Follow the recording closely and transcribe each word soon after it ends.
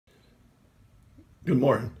Good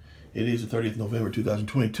morning. It is the 30th of November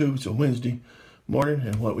 2022. It's a Wednesday morning,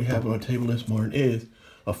 and what we have on our table this morning is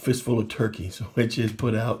a fistful of turkeys, which is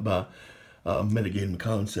put out by Metagaming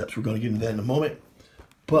Concepts. We're going to get into that in a moment,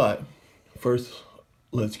 but first,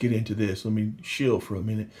 let's get into this. Let me chill for a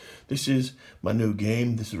minute. This is my new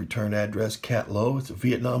game. This is Return Address Cat Low. It's a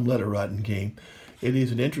Vietnam letter writing game. It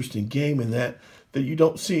is an interesting game in that you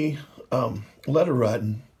don't see letter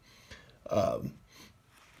writing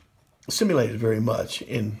simulated very much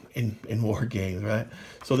in war games, right?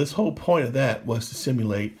 So this whole point of that was to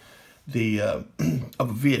simulate the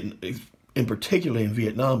of a in particularly in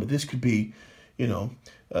Vietnam, but this could be, in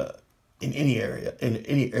any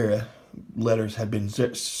area, letters have been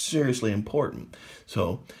seriously important.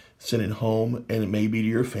 So sending home, and it may be to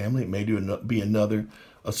your family, it may be another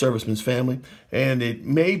a serviceman's family, and it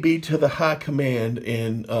may be to the high command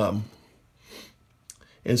in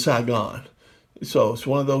Saigon. So it's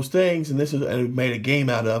one of those things, and we made a game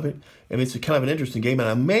out of it, and it's a kind of an interesting game. And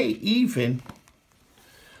I may even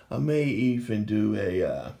do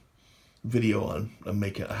a video on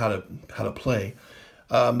making how to play,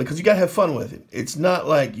 because you gotta have fun with it. It's not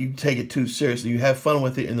like you take it too seriously. You have fun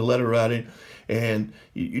with it in the letter writing, and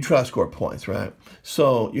you try to score points, right?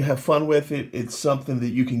 So you have fun with it. It's something that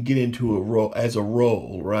you can get into a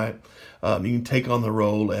role, right? You can take on the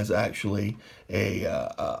role as actually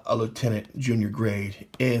a lieutenant junior grade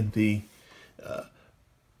in the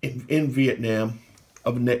in Vietnam,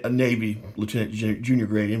 of a Navy lieutenant junior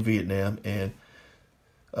grade in Vietnam, and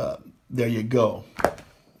there you go.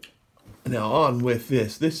 Now on with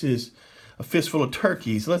this. This is a fistful of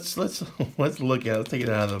turkeys. Let's look at it. Let's take it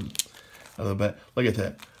out of the back. Look at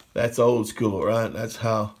that. That's old school, right? That's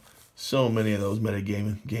how so many of those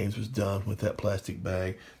metagaming games was done, with that plastic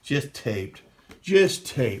bag, just taped,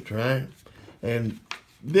 right? And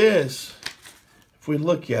this, if we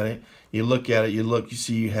look at it, you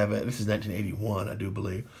see you have it. This is 1981, I do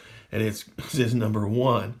believe, and it says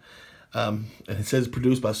 #1, and it says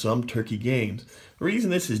produced by Some Turkey Games. The reason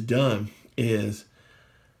this is done is,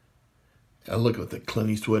 I look at the Clint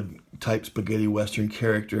Eastwood type spaghetti western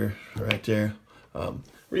character right there.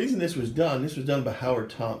 Reason this was done by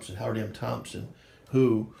Howard M. Thompson,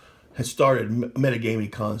 who had started Metagaming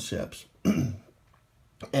Concepts.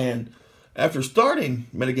 And after starting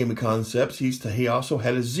Metagaming Concepts, he also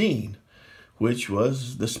had a zine, which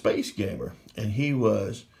was The Space Gamer. And he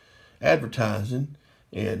was advertising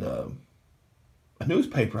in a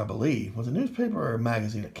newspaper, I believe. Was it a newspaper or a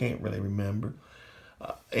magazine? I can't really remember.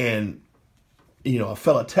 And, a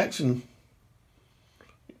fellow Texan,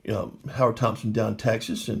 Howard Thompson down in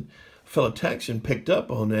Texas, and a fellow Texan picked up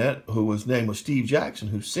on that, his name was Steve Jackson,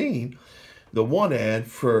 who seen the one ad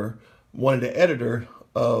for wanted the editor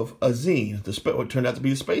of a zine, what turned out to be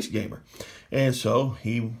The Space Gamer. And so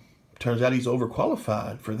turns out he's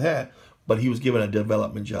overqualified for that, but he was given a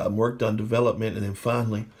development job, worked on development, and then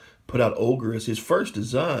finally put out Ogre as his first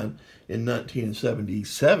design in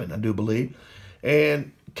 1977, I do believe,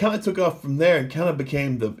 and kind of took off from there, and kind of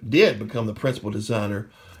become the principal designer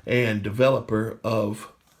and developer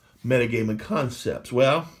of Metagaming Concepts.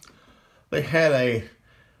 Well, they had a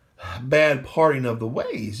bad parting of the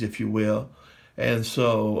ways, if you will, and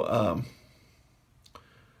so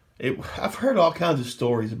I've heard all kinds of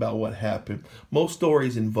stories about what happened. Most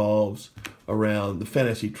stories involves around the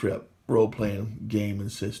Fantasy Trip role-playing game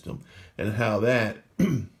and system, and how that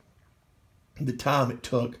the time it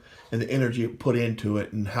took and the energy it put into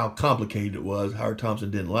it, and how complicated it was. Howard Thompson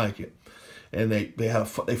didn't like it, and they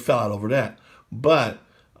fell out over that. But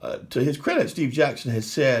to his credit, Steve Jackson has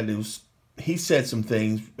said he said some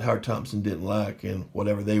things Howard Thompson didn't like, and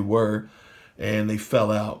whatever they were, and they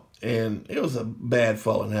fell out, and it was a bad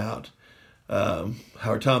falling out.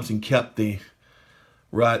 Howard Thompson kept the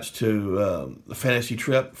rights to the Fantasy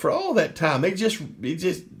Trip for all that time. That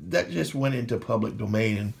just went into public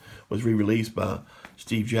domain and was re-released by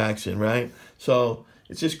Steve Jackson, right? So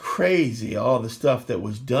it's just crazy, all the stuff that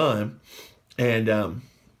was done. And a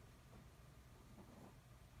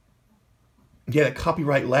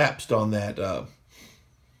copyright lapsed on that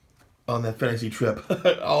Fantasy Trip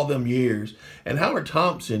all them years. And Howard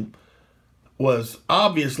Thompson was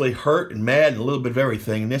obviously hurt and mad and a little bit of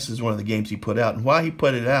everything. And this is one of the games he put out. And why he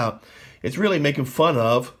put it out, it's really making fun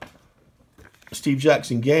of Steve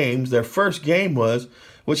Jackson Games. Their first game was,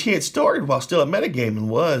 which he had started while still at Metagaming,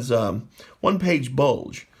 was One Page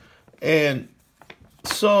Bulge. And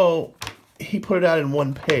so he put it out in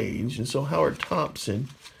one page. And so Howard Thompson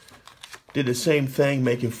did the same thing,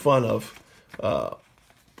 making fun of,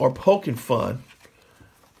 or poking fun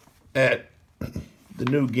at the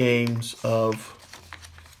new games of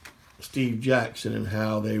Steve Jackson and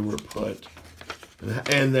how they were put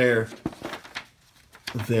and their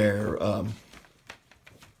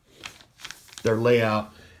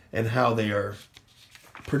layout and how they are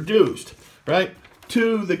produced, right?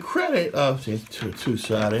 To the credit of, see, it's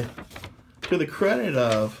two-sided. To the credit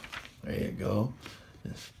of, there you go.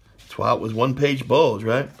 That's why it was one-page bulge,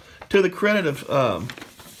 right? To the credit of,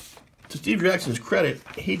 to Steve Jackson's credit,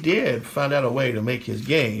 he did find out a way to make his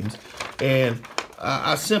games, and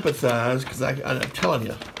I sympathize because I'm telling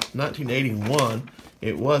you, 1981,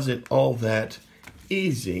 it wasn't all that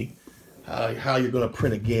easy how you're going to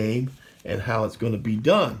print a game and how it's going to be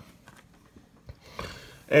done.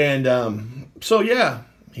 And so, yeah,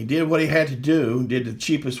 he did what he had to do, did the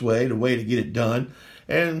cheapest way, the way to get it done.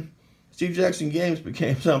 And Steve Jackson Games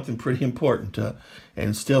became something pretty important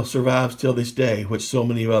and still survives till this day, which so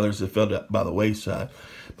many others have fell by the wayside.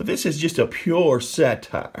 But this is just a pure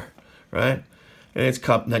satire, right? And it's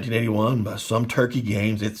 1981 by Some Turkey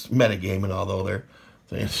Games. It's Metagaming, although they're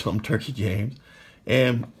saying Some Turkey Games.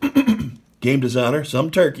 And game designer,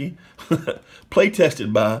 Some Turkey. Play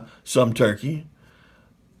tested by Some Turkey.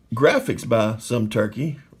 Graphics by Some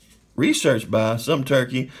Turkey, research by Some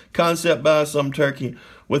Turkey, concept by Some Turkey,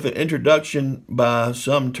 with an introduction by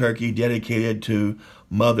Some Turkey dedicated to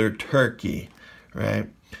Mother Turkey, right?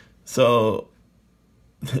 So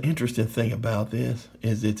the interesting thing about this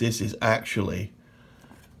is that this is actually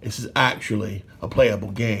a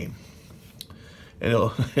playable game, and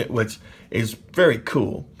which is very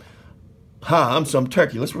cool. Hi, I'm Some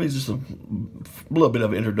Turkey. Let's read just a little bit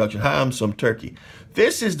of an introduction. Hi, I'm Some Turkey.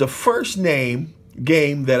 This is the first game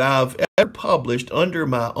that I've ever published under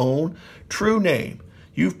my own true name.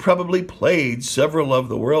 You've probably played several of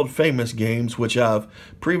the world-famous games which I've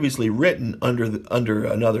previously written under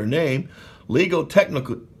another name. Legal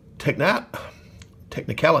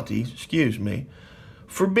technicalities,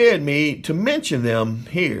 forbid me to mention them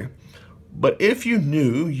here. But if you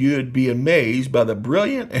knew, you'd be amazed by the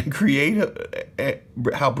brilliant and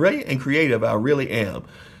how brilliant and creative I really am.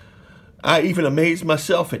 I even amaze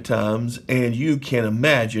myself at times, and you can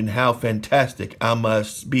imagine how fantastic I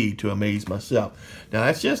must be to amaze myself. Now,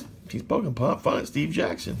 that's just, he's poking fun at Steve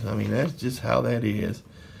Jackson. I mean, that's just how that is.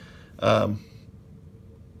 You're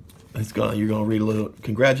going to read a little,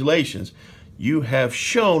 congratulations. You have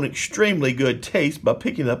shown extremely good taste by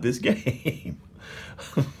picking up this game.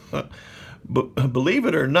 But believe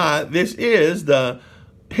it or not, this is the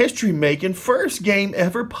history-making first game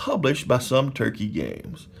ever published by Some Turkey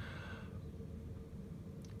Games.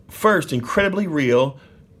 First, incredibly real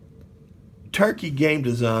turkey game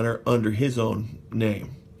designer under his own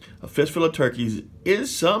name. A Fistful of Turkeys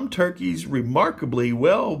is Some Turkey's remarkably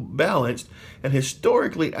well-balanced and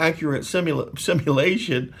historically accurate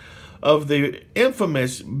simulation of the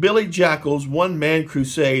infamous Billy Jackal's one-man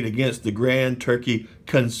crusade against the Grand Turkey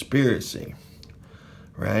Conspiracy.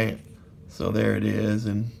 Right? So there it is.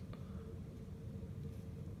 And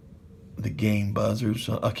the game buzzers.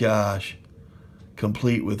 Oh, gosh.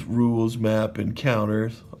 Complete with rules, map, and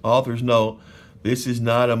counters. Authors note, this is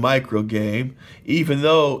not a micro game, even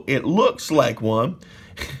though it looks like one,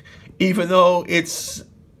 even though it's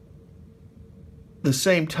the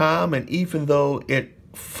same time, and even though it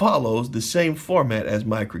follows the same format as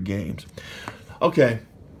micro games. Okay,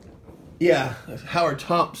 yeah, Howard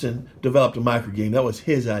Thompson developed a micro game. That was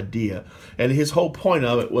his idea, and his whole point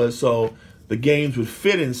of it was so the games would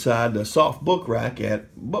fit inside the soft book rack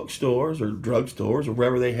at bookstores or drugstores or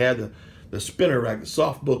wherever they had the spinner rack, the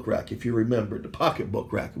soft book rack, if you remember, the pocket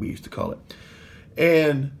book rack we used to call it.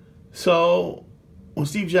 And so when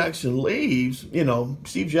Steve Jackson leaves, you know,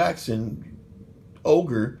 Steve Jackson,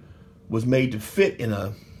 Ogre, was made to fit in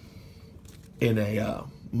a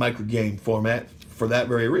micro game format for that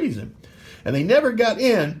very reason. And they never got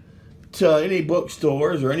in to any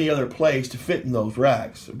bookstores or any other place to fit in those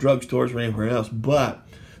racks, drugstores or anywhere else, but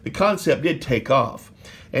the concept did take off.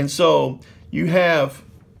 And so you have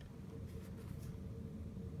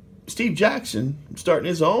Steve Jackson starting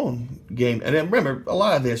his own game. And then remember, a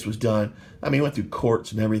lot of this was done, I mean, he went through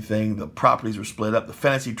courts and everything. The properties were split up. The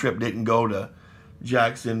fantasy trip didn't go to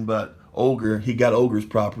Jackson, but Ogre, he got Ogre's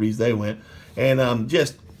properties. They went. And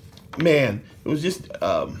just, man, it was just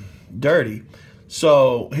dirty.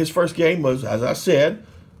 So his first game was, as I said,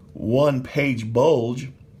 one-page bulge,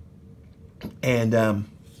 and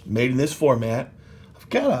made in this format. I've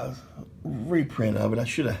got a reprint of it. I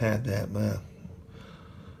should have had that, man.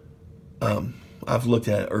 I've looked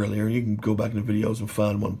at it earlier. You can go back in the videos and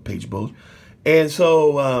find one-page bulge. And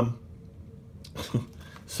so,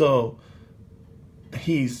 so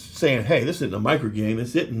he's saying, hey, this isn't a micro game.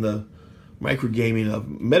 This isn't the micro gaming of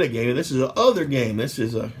metagaming. This is another game. This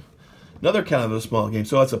is another kind of a small game.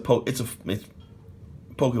 So it's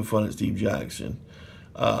poking fun at Steve Jackson.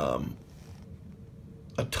 A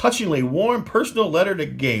touchingly warm personal letter to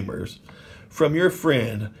gamers from your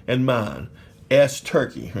friend and mine, S.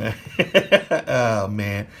 Turkey. Right? Oh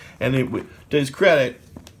man! And to his credit,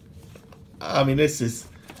 I mean, this is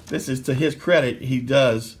to his credit. He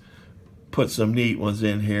does put some neat ones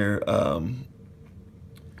in here.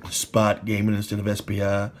 Spot gaming instead of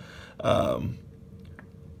SPI.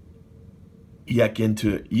 Yek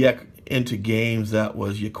into games. That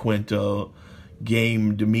was Yaquinto.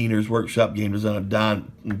 Game Demeanors Workshop game design of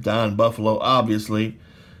Don Buffalo. Obviously,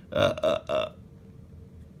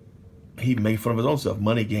 he made fun of his own stuff.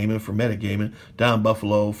 Money Gaming for Metagaming. Don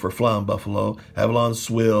Buffalo for Flying Buffalo. Avalon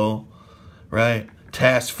Swill. Right.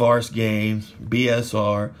 Task Force Games.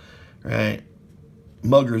 BSR. Right.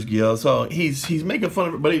 Muggers Guild. So he's making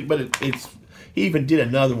fun of it, but he even did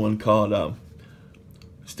another one called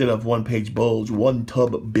instead of one page bulge, one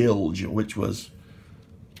tub bilge, which was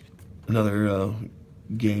another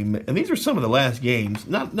game. And these are some of the last games,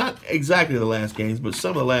 not exactly the last games, but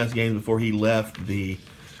some of the last games before he left the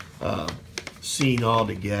scene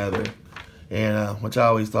altogether. And which I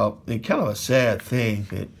always thought kind of a sad thing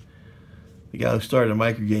that the guy who started a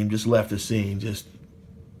micro game just left the scene just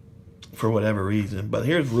for whatever reason. But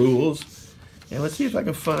here's rules, and let's see if I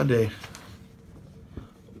can find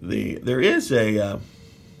there is a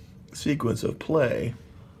sequence of play.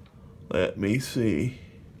 Let me see.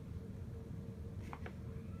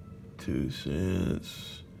 2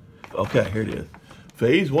 cents. Okay, here it is.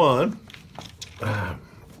 Phase 1.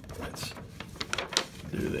 Let's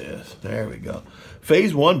do this. There we go.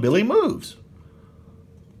 Phase 1, Billy moves.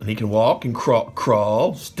 And he can walk and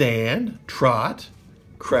crawl, stand, trot,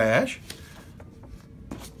 crash.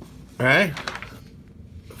 All right.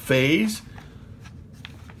 Phase.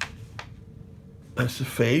 That's the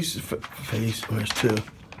phase. Where's 2?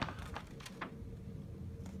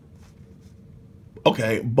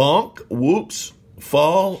 Okay, bonk, whoops,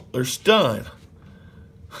 fall, or stun.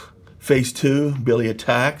 Phase 2, Billy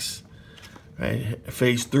attacks. Right.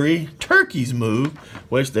 Phase 3, turkeys move,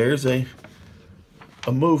 which there's a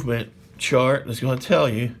movement chart that's going to tell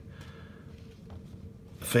you.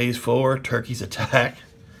 Phase 4, turkeys attack.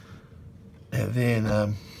 And then,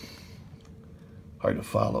 hard to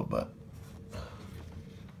follow, but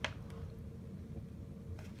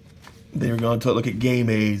then we're going to look at game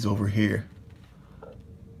aids over here.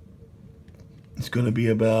 It's going to be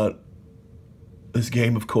about, this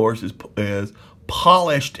game, of course, is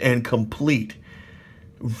polished and complete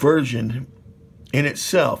version in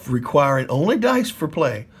itself, requiring only dice for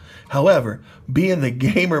play. However, being the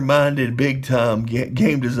gamer-minded, big-time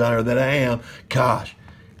game designer that I am, gosh,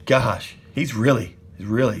 he's really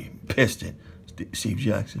pissed at Steve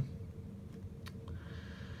Jackson.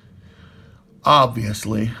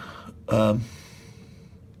 Obviously, in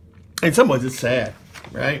some ways, it's sad,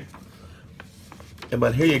 right?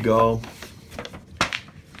 But here you go.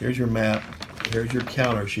 Here's your map. Here's your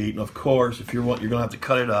counter sheet. And of course, if you want, you're gonna have to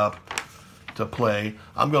cut it up to play.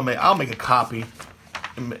 I'll make a copy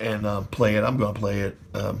and play it. I'm gonna play it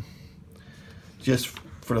just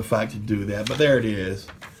for the fact to do that. But there it is.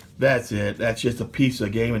 That's it. That's just a piece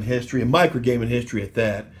of gaming history, and micro gaming history at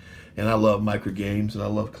that. And I love micro games, and I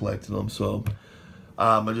love collecting them. So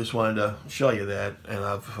I just wanted to show you that. And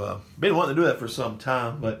I've been wanting to do that for some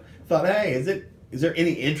time, but thought, hey, is there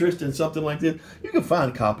any interest in something like this? You can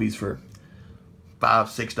find copies for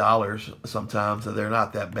 $5, $6 sometimes. So they're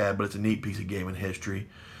not that bad, but it's a neat piece of gaming history,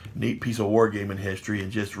 neat piece of wargaming history,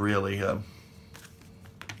 and just really, and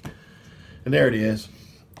there it is.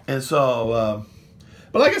 And so,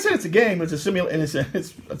 but like I said, it's a game. It's a simulation, and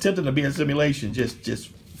it's attempting to be a simulation. Just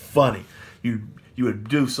funny. You would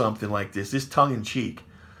do something like this tongue in cheek,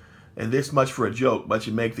 and this much for a joke, but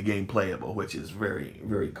you make the game playable, which is very,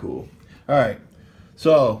 very cool. All right.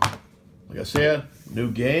 So, like I said, new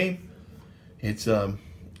game. It's I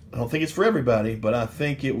don't think it's for everybody, but I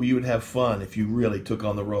think you would have fun if you really took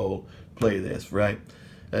on the role, play this, right?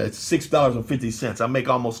 It's $6.50. I make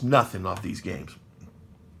almost nothing off these games.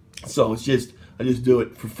 So it's just, I just do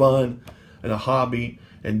it for fun and a hobby,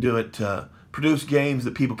 and do it to produce games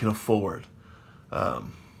that people can afford.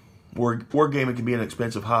 Wargaming can be an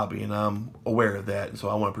expensive hobby, and I'm aware of that. And so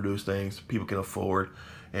I want to produce things people can afford,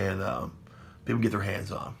 and people get their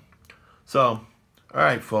hands on. So, all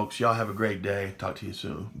right, folks, y'all have a great day. Talk to you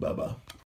soon. Bye-bye.